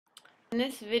In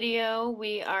this video,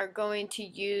 we are going to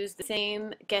use the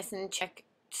same guess and check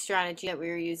strategy that we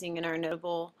were using in our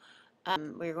notable.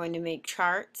 We're going to make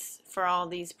charts for all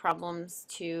these problems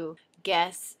to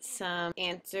guess some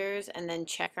answers and then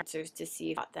check our answers to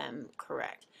see if we got them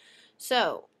correct.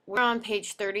 So we're on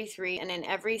page 33, and in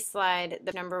every slide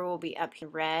the number will be up in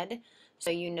red, so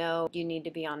you know you need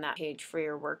to be on that page for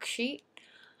your worksheet.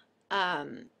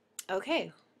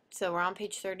 Okay. So we're on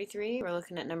page 33. We're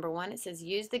looking at number 1. It says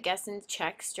use the guess and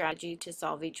check strategy to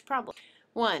solve each problem.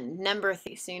 1. Number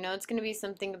 3. So you know it's going to be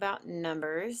something about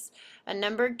numbers. A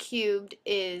number cubed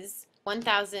is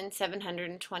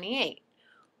 1,728.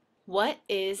 What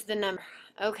is the number?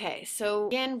 Okay, so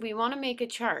again, we want to make a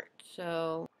chart.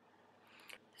 So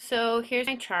here's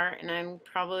my chart, and I'm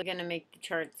probably going to make the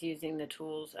charts using the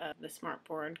tools of the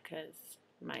smartboard because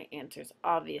my answers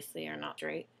obviously are not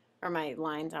straight, or my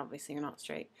lines obviously are not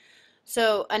straight.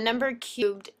 So a number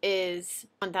cubed is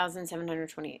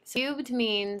 1,728. So cubed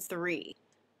means 3.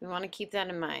 We want to keep that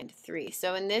in mind, 3.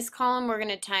 So in this column, we're going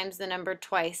to times the number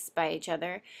twice by each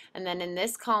other. And then in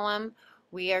this column,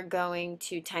 we are going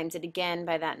to times it again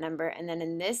by that number. And then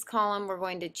in this column, we're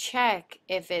going to check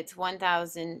if it's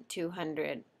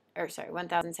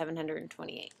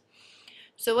 1,728.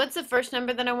 So what's the first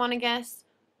number that I want to guess?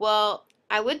 Well,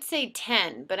 I would say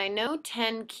 10, but I know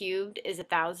 10 cubed is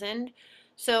 1,000.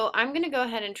 So I'm going to go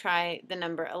ahead and try the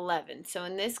number 11. So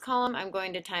in this column, I'm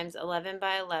going to times 11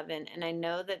 by 11, and I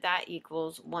know that that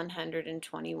equals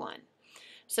 121.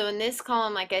 So in this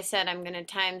column, like I said, I'm going to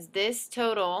times this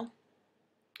total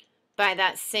by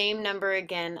that same number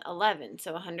again, 11.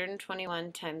 So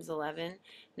 121 times 11.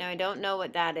 Now I don't know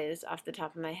what that is off the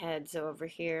top of my head, so over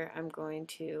here I'm going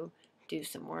to do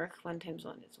some work. 1 times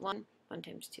 1 is 1. 1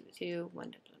 times 2 is 2.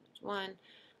 1 times 1 is 1.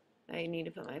 I need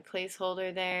to put my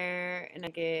placeholder there, and I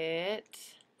get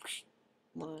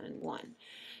 1.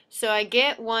 So I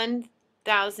get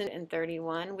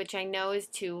 1,031, which I know is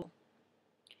 2.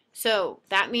 So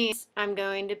that means I'm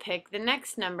going to pick the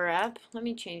next number up. Let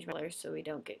me change my color so we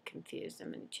don't get confused.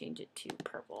 I'm going to change it to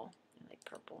purple. I like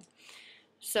purple.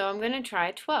 So I'm going to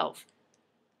try 12.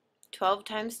 12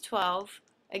 times 12,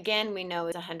 again, we know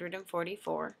is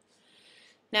 144.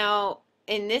 Now,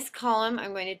 in this column,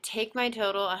 I'm going to take my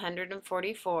total,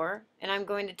 144, and I'm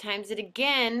going to times it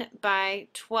again by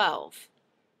 12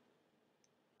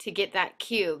 to get that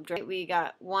cubed, right? We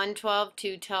got 112,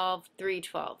 212,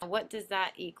 312. What does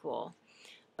that equal?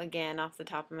 Again, off the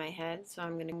top of my head, so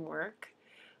I'm going to work.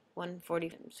 140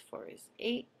 times 4 is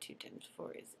 8, 2 times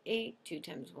 4 is 8, 2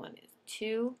 times 1 is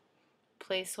 2.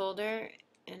 Placeholder,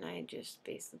 and I just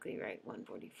basically write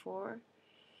 144.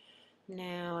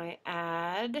 Now I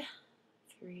add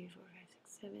 3, 4, 5,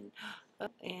 6, 7,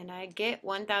 and I get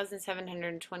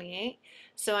 1,728.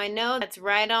 So I know that's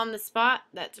right on the spot.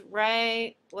 That's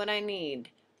right what I need.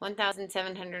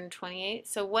 1,728.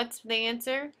 So what's the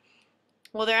answer?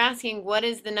 Well, they're asking what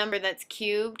is the number that's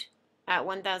cubed at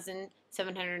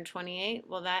 1,728.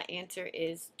 Well, that answer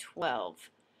is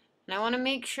 12. And I want to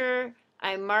make sure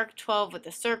I mark 12 with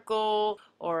a circle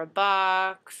or a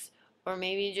box, or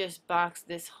maybe just box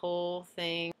this whole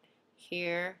thing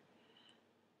here.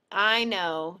 I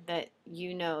know that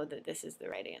you know that this is the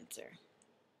right answer.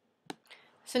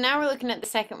 So now we're looking at the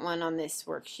second one on this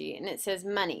worksheet, and it says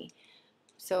money.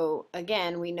 So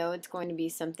again, we know it's going to be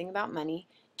something about money.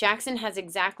 Jackson has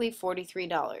exactly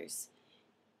 $43.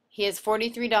 He has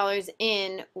 $43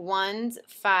 in ones,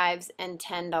 fives, and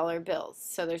 $10 bills.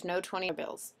 So there's no $20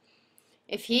 bills.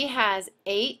 If he has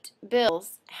 8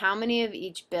 bills, how many of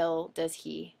each bill does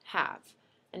he have?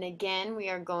 And again, we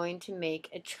are going to make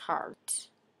a chart.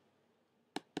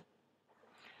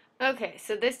 Okay,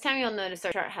 so this time you'll notice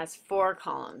our chart has 4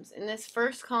 columns. In this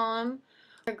first column,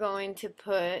 we're going to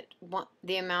put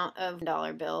the amount of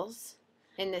 $1 bills.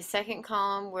 In the second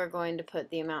column, we're going to put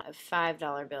the amount of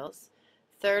 $5 bills.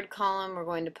 Third column, we're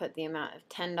going to put the amount of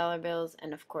 $10 bills.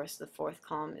 And of course, the fourth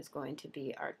column is going to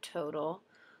be our total,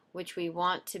 which we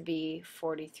want to be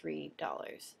 $43.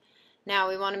 Now,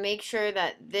 we want to make sure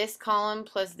that this column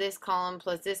plus this column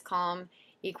plus this column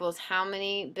equals how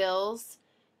many bills?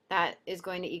 That is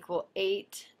going to equal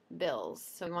 8 bills.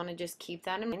 So we want to just keep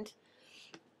that in mind.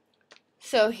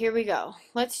 So here we go.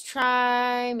 Let's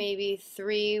try maybe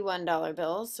 3 $1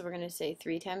 bills. So we're going to say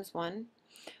 3 times 1.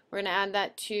 We're going to add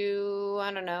that to,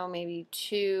 I don't know, maybe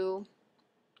 2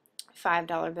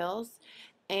 $5 bills.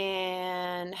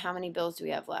 And how many bills do we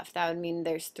have left? That would mean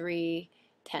there's 3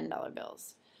 $10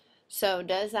 bills. So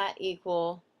does that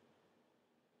equal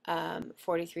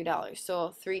 $43? So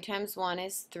 3 times 1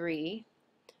 is 3.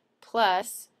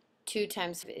 Plus 2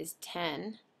 times 5 is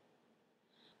 10,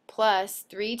 plus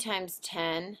 3 times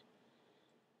 10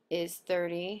 is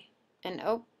 30. And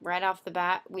oh, right off the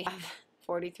bat, we have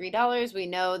 $43. We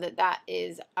know that that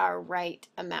is our right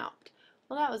amount.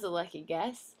 Well, that was a lucky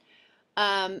guess.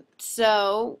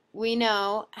 So we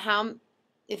know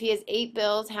if he has 8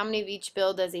 bills, how many of each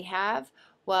bill does he have?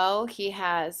 Well, he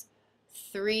has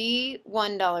 3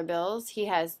 $1 bills, he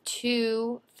has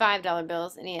 2 $5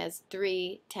 bills, and he has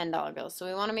 3 $10 bills. So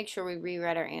we want to make sure we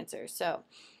rewrite our answer. So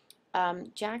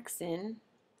Jackson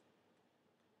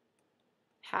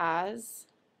has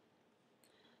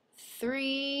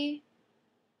 3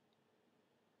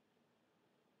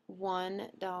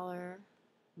 $1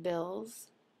 bills,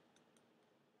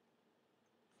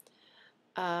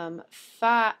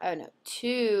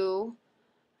 2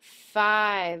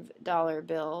 $5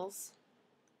 bills,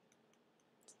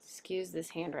 excuse this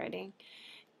handwriting,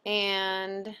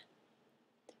 and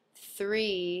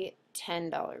 3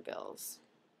 $10 bills.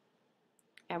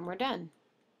 And we're done.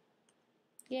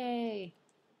 Yay.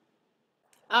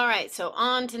 All right, so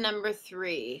on to number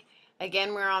 3.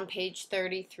 Again, we're on page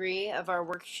 33 of our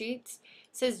worksheets.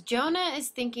 It says Jonah is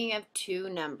thinking of 2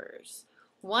 numbers.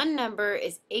 One number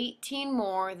is 18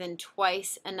 more than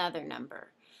twice another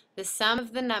number. The sum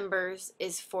of the numbers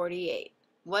is 48.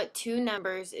 What 2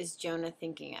 numbers is Jonah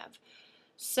thinking of?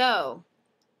 So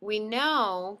we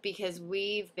know, because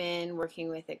we've been working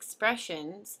with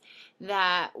expressions,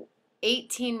 that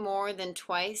 18 more than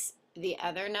twice the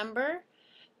other number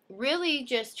really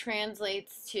just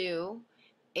translates to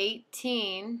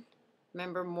 18,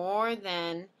 remember, more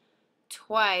than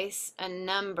twice a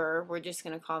number. We're just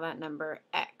going to call that number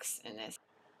x in this.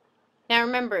 Now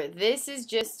remember, this is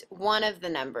just one of the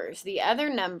numbers. The other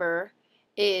number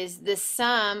is the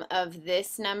sum of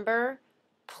this number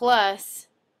plus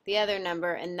the other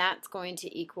number, and that's going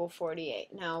to equal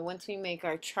 48. Now once we make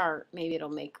our chart, maybe it'll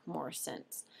make more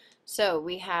sense. So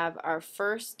we have our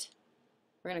first,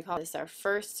 we're going to call this our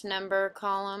first number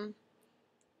column.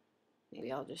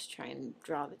 Maybe I'll just try and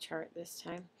draw the chart this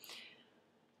time.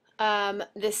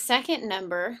 The second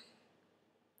number,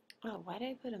 oh, why did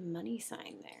I put a money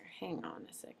sign there? Hang on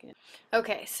a second.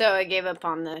 Okay, so I gave up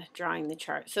on drawing the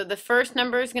chart. So the first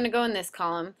number is going to go in this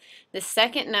column. The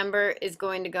second number is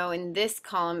going to go in this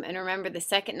column. And remember, the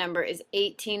second number is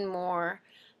 18 more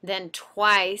than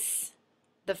twice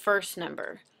the first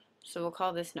number. So we'll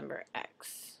call this number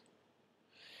x.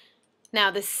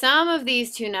 Now the sum of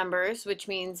these 2 numbers, which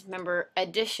means, remember,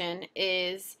 addition,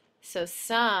 is, so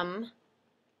sum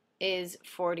is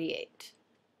 48.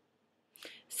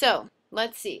 So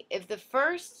let's see, if the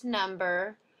first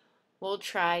number, we'll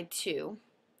try 2.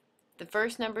 The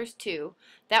first number is 2.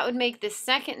 That would make the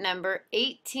second number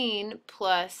 18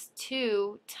 plus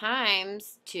 2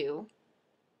 times 2,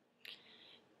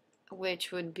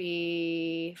 which would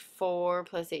be 4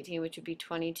 plus 18, which would be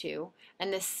 22.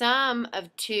 And the sum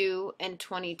of 2 and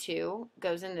 22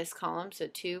 goes in this column, so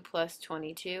 2 plus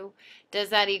 22. Does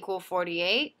that equal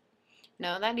 48?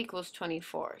 No, that equals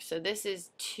 24. So this is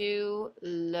too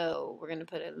low. We're going to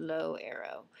put a low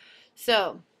arrow.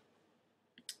 So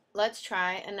let's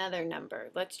try another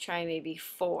number. Let's try maybe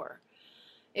 4.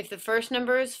 If the first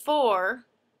number is 4,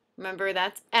 remember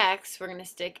that's x. We're going to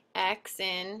stick x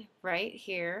in right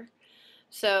here.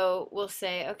 So we'll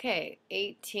say, okay,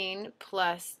 18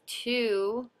 plus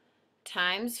 2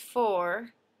 times 4,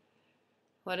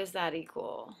 what does that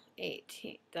equal?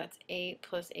 18. That's 8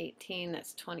 plus 18,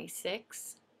 that's 26.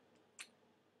 Is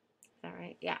that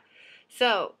right? Yeah.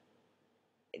 So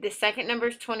the second number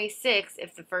is 26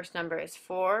 if the first number is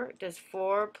 4. Does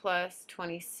 4 plus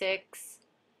 26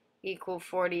 equal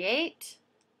 48?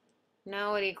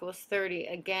 No, it equals 30.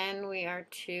 Again, we are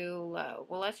too low.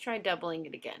 Well, let's try doubling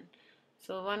it again.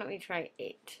 So why don't we try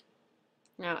 8?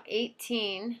 Now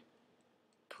 18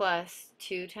 plus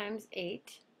 2 times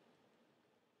 8.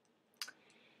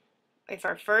 If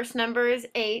our first number is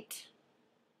 8,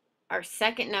 our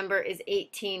second number is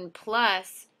 18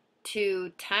 plus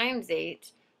 2 times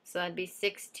 8. So that'd be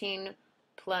 16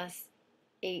 plus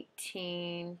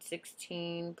 18.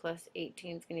 16 plus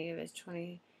 18 is going to give us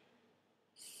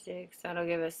 26. That'll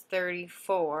give us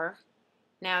 34.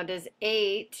 Now does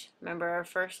 8, remember our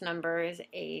first number is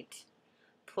 8,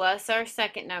 plus our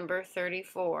second number,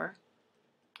 34,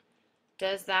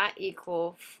 does that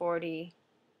equal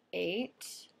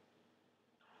 48?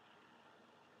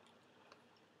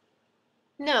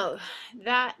 No,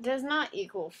 that does not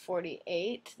equal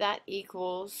 48. That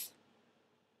equals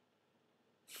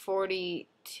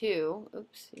 42.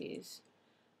 Oopsies.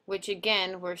 Which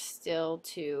again, we're still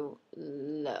too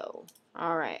low.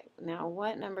 All right, now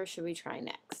what number should we try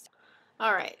next?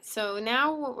 All right, so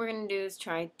now what we're going to do is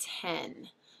try 10.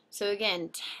 So again,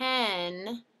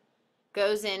 10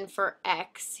 goes in for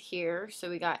x here. So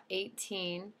we got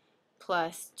 18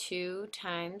 plus 2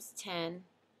 times 10.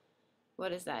 What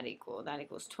does that equal? That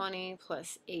equals 20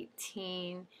 plus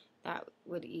 18. That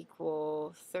would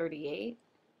equal 38.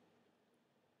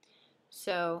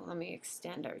 So let me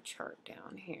extend our chart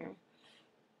down here.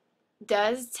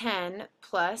 Does 10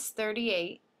 plus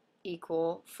 38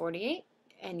 equal 48?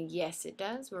 And yes, it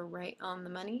does. We're right on the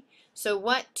money. So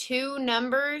what two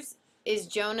numbers is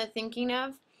Jonah thinking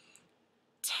of?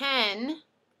 10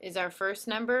 is our first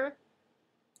number,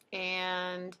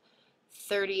 and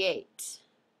 38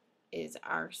 is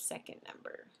our second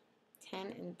number.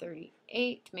 10 and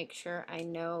 38. Make sure I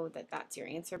know that that's your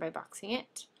answer by boxing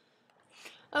it.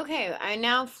 Okay, I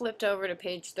now flipped over to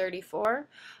page 34.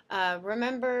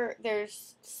 Remember,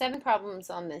 there's 7 problems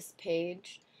on this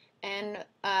page, and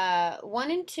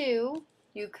 1 and 2,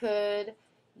 you could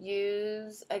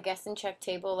use a guess and check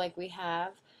table like we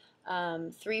have.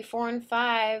 3, 4, and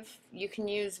 5, you can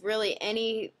use really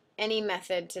any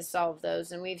method to solve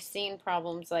those, and we've seen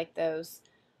problems like those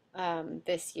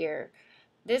this year.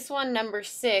 This one, number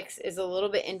 6, is a little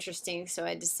bit interesting, so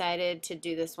I decided to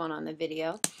do this one on the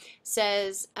video. It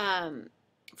says,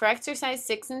 for exercise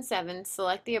 6 and 7,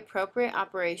 select the appropriate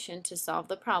operation to solve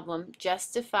the problem,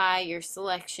 justify your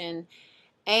selection,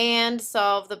 and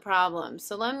solve the problem.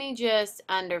 So let me just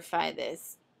underline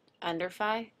this.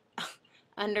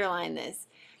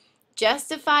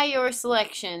 Justify your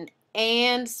selection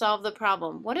and solve the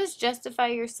problem. What does justify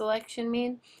your selection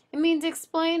mean? It means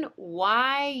explain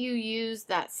why you use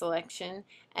that selection,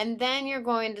 and then you're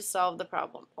going to solve the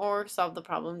problem, or solve the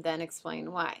problem, then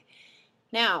explain why.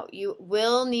 Now, you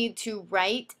will need to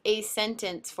write a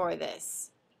sentence for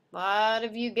this. A lot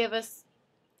of you give us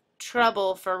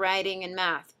trouble for writing in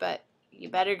math, but you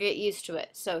better get used to it.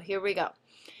 So here we go.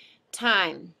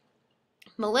 Time.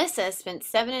 Melissa spent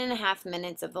 7.5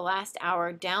 minutes of the last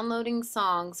hour downloading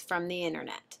songs from the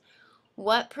internet.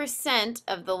 What percent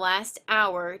of the last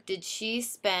hour did she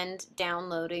spend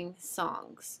downloading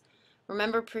songs?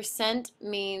 Remember, percent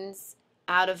means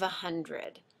out of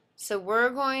 100. So we're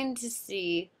going to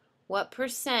see what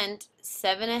percent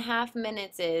 7.5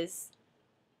 minutes is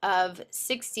of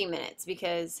 60 minutes,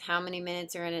 because how many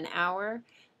minutes are in an hour?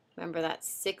 Remember, that's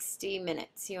 60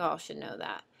 minutes. You all should know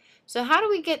that. So how do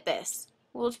we get this?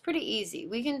 Well, it's pretty easy.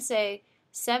 We can say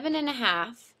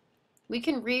 7.5. We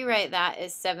can rewrite that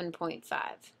as 7.5.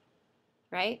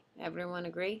 Right? Everyone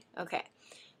agree? Okay.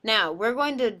 Now, we're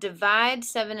going to divide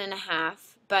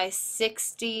 7.5 by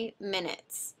 60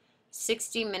 minutes.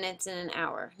 60 minutes in an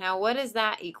hour. Now, what does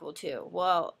that equal to?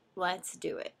 Well, let's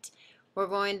do it. We're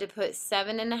going to put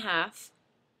 7.5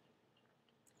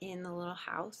 in the little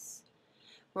house.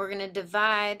 We're going to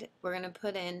divide, we're going to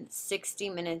put in 60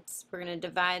 minutes. We're going to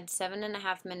divide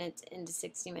 7.5 minutes into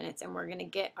 60 minutes, and we're going to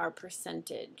get our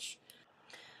percentage.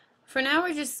 For now,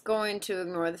 we're just going to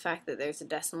ignore the fact that there's a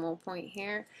decimal point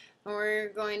here, and we're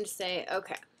going to say,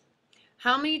 okay,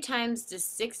 how many times does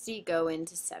 60 go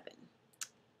into 7?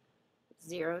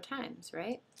 0 times,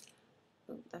 right?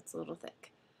 Oh, that's a little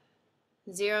thick.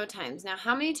 0 times. Now,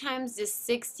 how many times does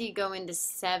 60 go into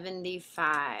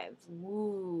 75?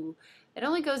 Woo! It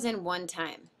only goes in 1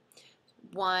 time.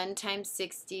 1 times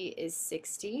 60 is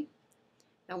 60.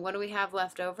 And what do we have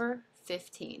left over?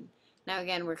 15. Now,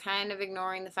 again, we're kind of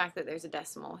ignoring the fact that there's a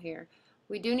decimal here.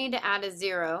 We do need to add a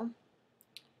 0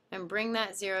 and bring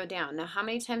that 0 down. Now, how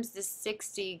many times does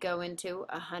 60 go into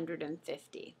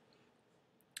 150?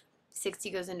 60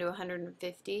 goes into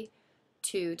 150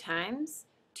 2 times.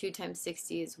 2 times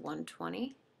 60 is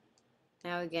 120.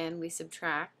 Now, again, we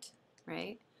subtract,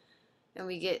 right? And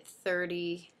we get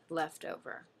 30 left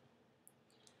over.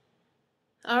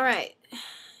 All right.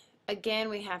 Again,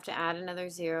 we have to add another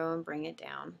 0 and bring it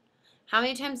down. How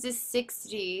many times does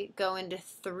 60 go into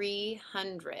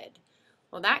 300?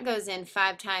 Well, that goes in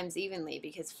 5 times evenly,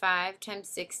 because 5 times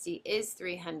 60 is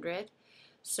 300.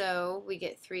 So we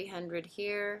get 300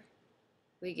 here.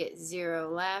 We get 0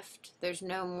 left. There's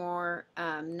no more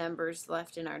numbers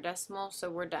left in our decimal, so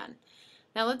we're done.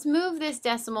 Now let's move this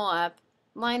decimal up,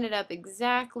 line it up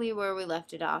exactly where we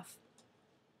left it off,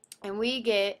 and we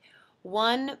get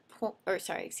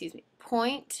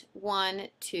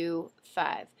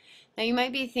 0.125. Now you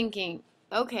might be thinking,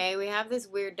 okay, we have this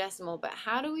weird decimal, but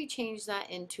how do we change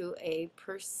that into a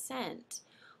percent?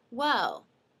 Well,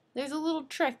 there's a little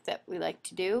trick that we like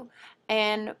to do,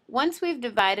 and once we've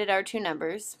divided our two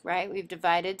numbers, right, we've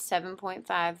divided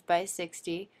 7.5 by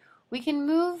 60, we can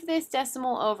move this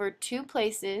decimal over 2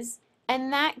 places,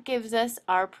 and that gives us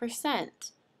our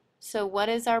percent. So what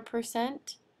is our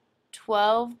percent?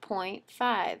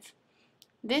 12.5.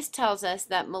 This tells us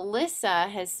that Melissa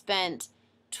has spent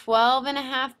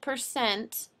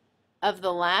 12.5% of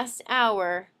the last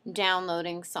hour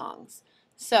downloading songs.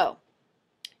 So,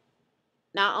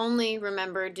 not only,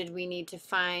 remember, did we need to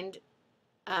find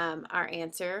our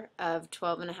answer of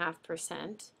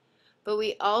 12.5%, but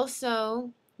we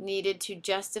also needed to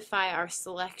justify our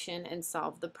selection and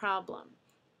solve the problem.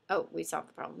 Oh, we solved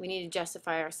the problem. We need to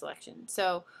justify our selection.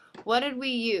 So what did we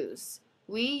use?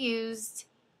 We used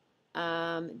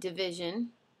division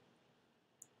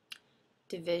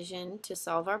to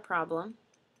solve our problem.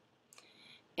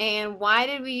 And why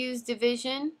did we use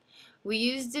division? We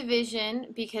used division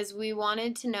because we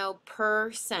wanted to know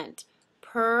percent,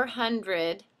 per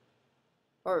 100,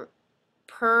 or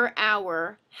per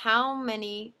hour, how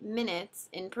many minutes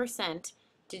in percent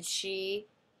did she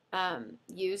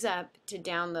use up to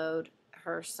download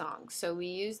her song. So we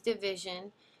used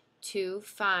division to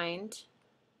find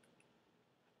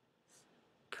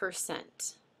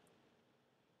percent.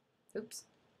 Oops.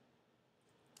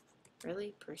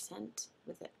 Really? Percent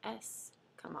with an S?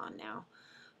 Come on now.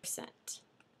 Percent.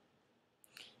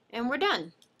 And we're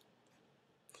done.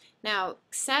 Now,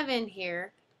 7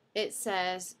 here, it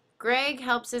says, Greg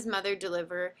helps his mother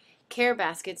deliver care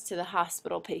baskets to the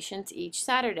hospital patients each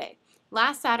Saturday.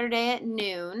 Last Saturday at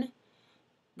noon,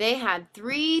 they had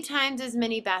 3 times as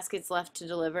many baskets left to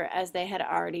deliver as they had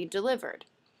already delivered.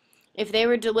 If they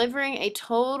were delivering a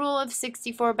total of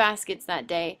 64 baskets that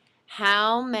day,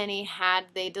 how many had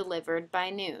they delivered by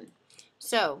noon?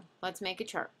 So, let's make a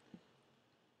chart.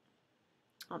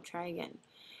 I'll try again.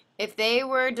 If they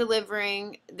were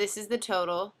delivering, this is the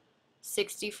total,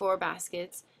 64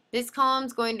 baskets. This column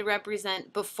is going to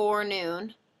represent before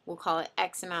noon. We'll call it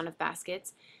X amount of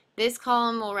baskets. This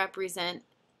column will represent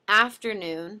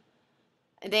afternoon.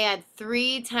 They had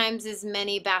 3 times as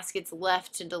many baskets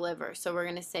left to deliver. So we're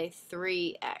going to say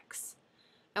 3x.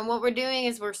 And what we're doing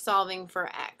is we're solving for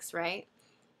x, right?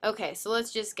 Okay, so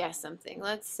let's just guess something.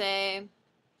 Let's say,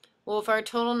 well, if our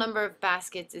total number of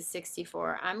baskets is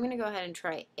 64, I'm going to go ahead and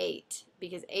try 8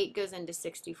 because 8 goes into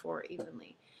 64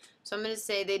 evenly. So I'm going to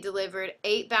say they delivered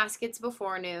 8 baskets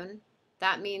before noon.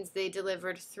 That means they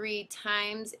delivered 3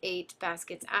 times 8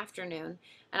 baskets after noon.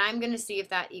 And I'm going to see if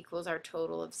that equals our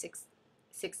total of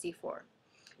 64.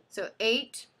 So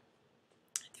 8,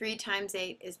 3 times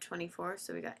 8 is 24.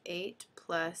 So we got 8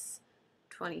 plus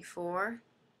 24.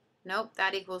 Nope,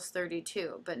 that equals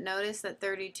 32. But notice that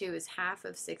 32 is half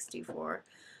of 64.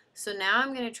 So now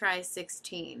I'm going to try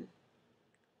 16.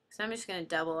 So I'm just going to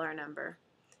double our number.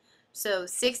 So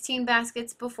 16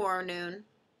 baskets before noon.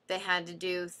 They had to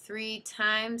do 3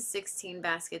 times 16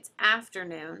 baskets after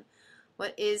noon.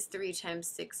 What is 3 times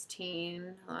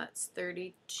 16? Well, that's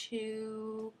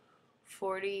 32,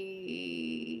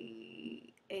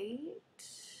 48.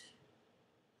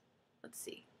 Let's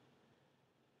see.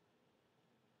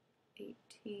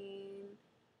 18.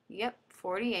 Yep,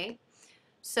 48.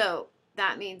 So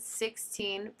that means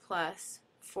 16 plus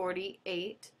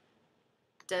 48.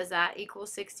 Does that equal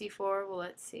 64? Well,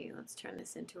 let's see. Let's turn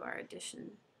this into our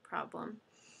addition problem.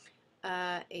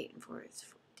 8 and 4 is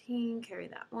 14. Carry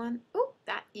that one. Oh,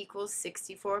 that equals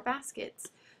 64 baskets.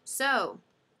 So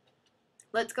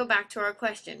let's go back to our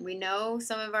question. We know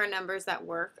some of our numbers that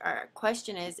work. Our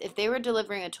question is, if they were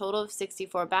delivering a total of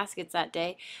 64 baskets that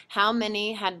day, how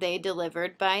many had they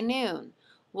delivered by noon?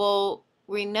 Well,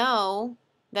 we know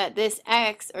that this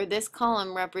X, or this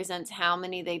column, represents how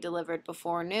many they delivered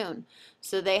before noon.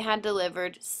 So they had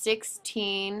delivered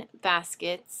 16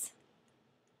 baskets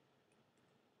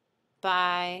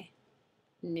by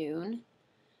noon.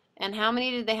 And how many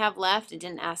did they have left? It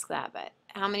didn't ask that, but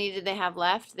how many did they have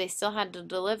left? They still had to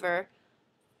deliver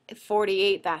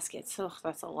 48 baskets. Oh,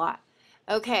 that's a lot.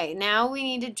 Okay, now we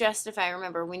need to justify.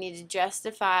 Remember, we need to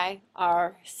justify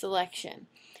our selection.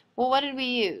 Well, what did we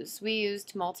use? We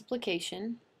used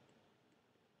multiplication.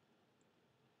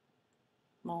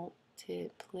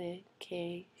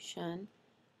 Multiplication.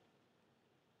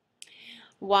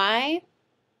 Why?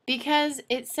 Because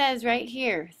it says right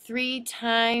here, 3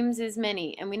 times as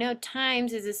many. And we know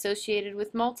times is associated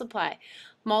with multiply.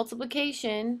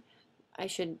 Multiplication, I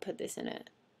should put this in a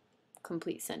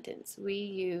complete sentence. We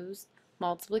use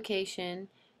multiplication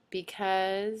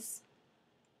because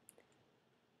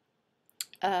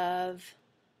of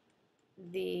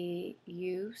the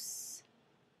use,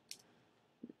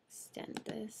 extend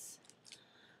this,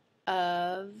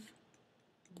 of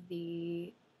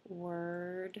the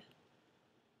word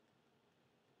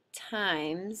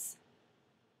times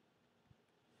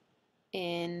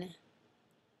in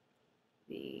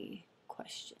the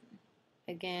question.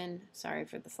 Again, sorry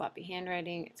for the sloppy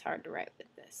handwriting. It's hard to write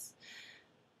with this.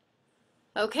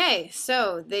 Okay,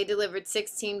 so they delivered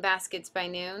 16 baskets by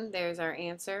noon. There's our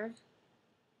answer.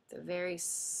 The very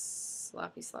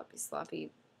sloppy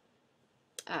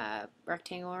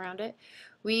rectangle around it.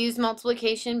 We use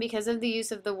multiplication because of the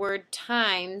use of the word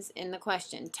times in the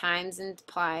question. Times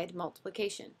implied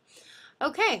multiplication.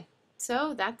 Okay,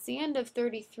 so that's the end of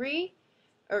 33,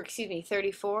 or excuse me,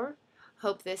 34.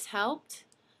 Hope this helped.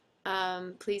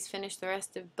 Please finish the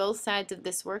rest of both sides of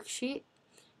this worksheet,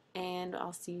 and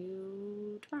I'll see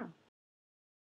you tomorrow.